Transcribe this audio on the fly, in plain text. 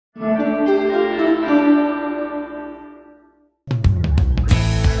In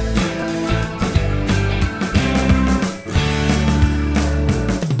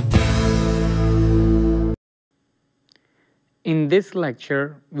this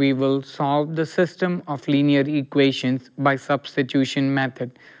lecture, we will solve the system of linear equations by substitution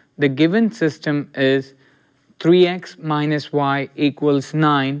method. The given system is 3x minus y equals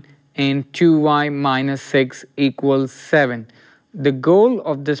 9 and 2y minus 6 equals 7. The goal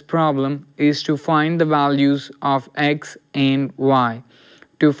of this problem is to find the values of x and y.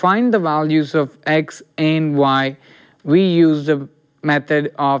 To find the values of x and y, we use the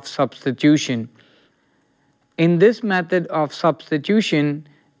method of substitution. In this method of substitution,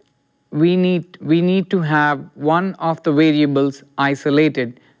 we need to have one of the variables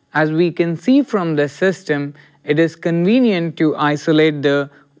isolated. As we can see from the system, it is convenient to isolate the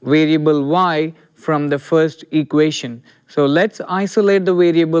variable y from the first equation. So let's isolate the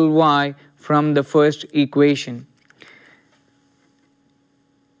variable y from the first equation.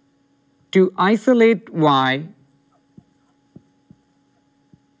 To isolate y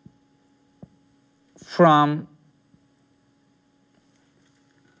from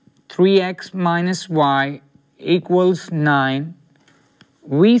 3x minus y equals 9,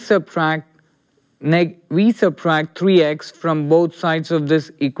 we subtract 3x from both sides of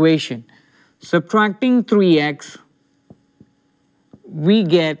this equation. Subtracting 3x, we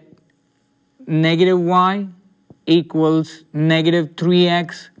get negative y equals negative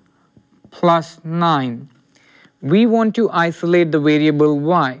 3x plus 9. We want to isolate the variable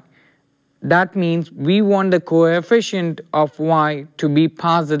y. That means we want the coefficient of y to be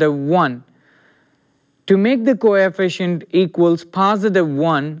positive 1. To make the coefficient equals positive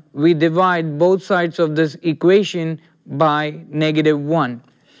 1, we divide both sides of this equation by negative 1.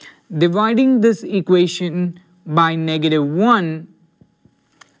 Dividing this equation by negative 1,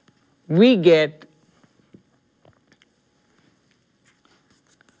 we get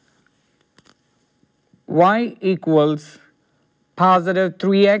y equals positive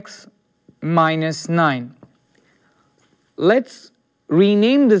 3x minus 9. Let's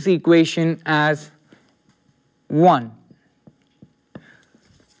rename this equation as 1.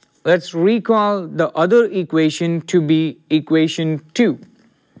 Let's recall the other equation to be equation 2.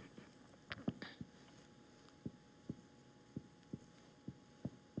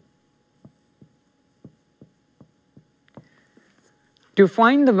 To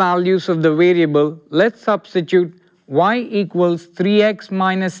find the values of the variable, let's substitute y equals 3x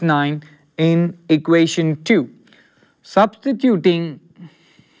minus 9 in equation 2. Substituting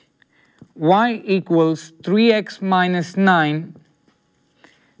y equals 3x minus 9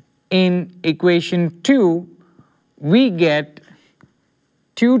 in equation 2, we get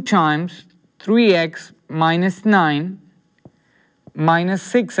 2 times 3x minus 9 minus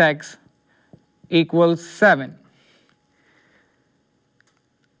 6x equals 7.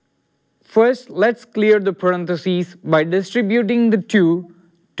 First, let's clear the parentheses by distributing the 2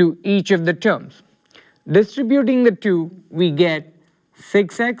 to each of the terms. Distributing the 2, we get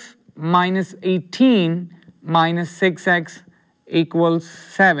 6x minus 18 minus 6x equals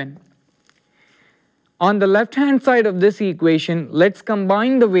 7. On the left-hand side of this equation, let's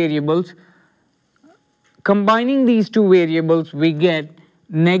combine the variables. Combining these two variables, we get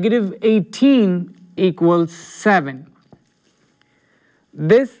negative 18 equals 7.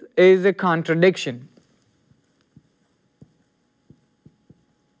 This is a contradiction.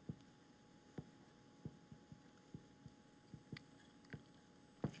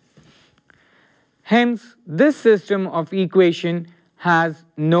 Hence, this system of equation has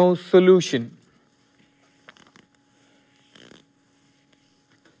no solution.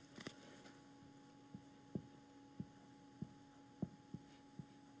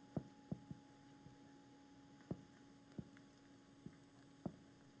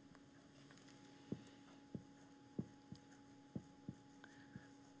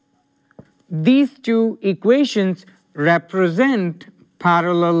 These two equations represent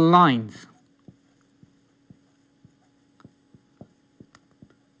parallel lines.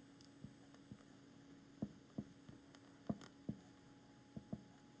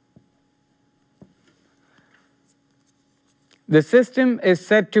 The system is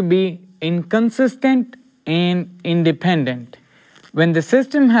said to be inconsistent and independent. When the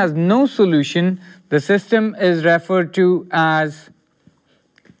system has no solution, the system is referred to as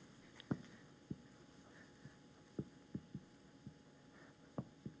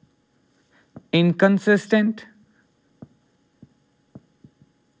inconsistent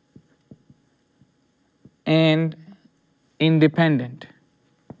and independent.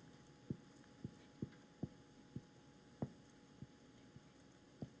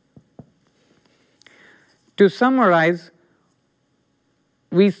 To summarize,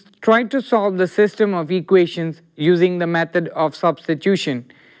 we tried to solve the system of equations using the method of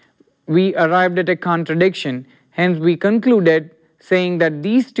substitution. We arrived at a contradiction, hence we concluded saying that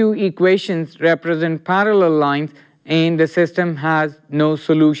these two equations represent parallel lines and the system has no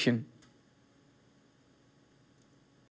solution.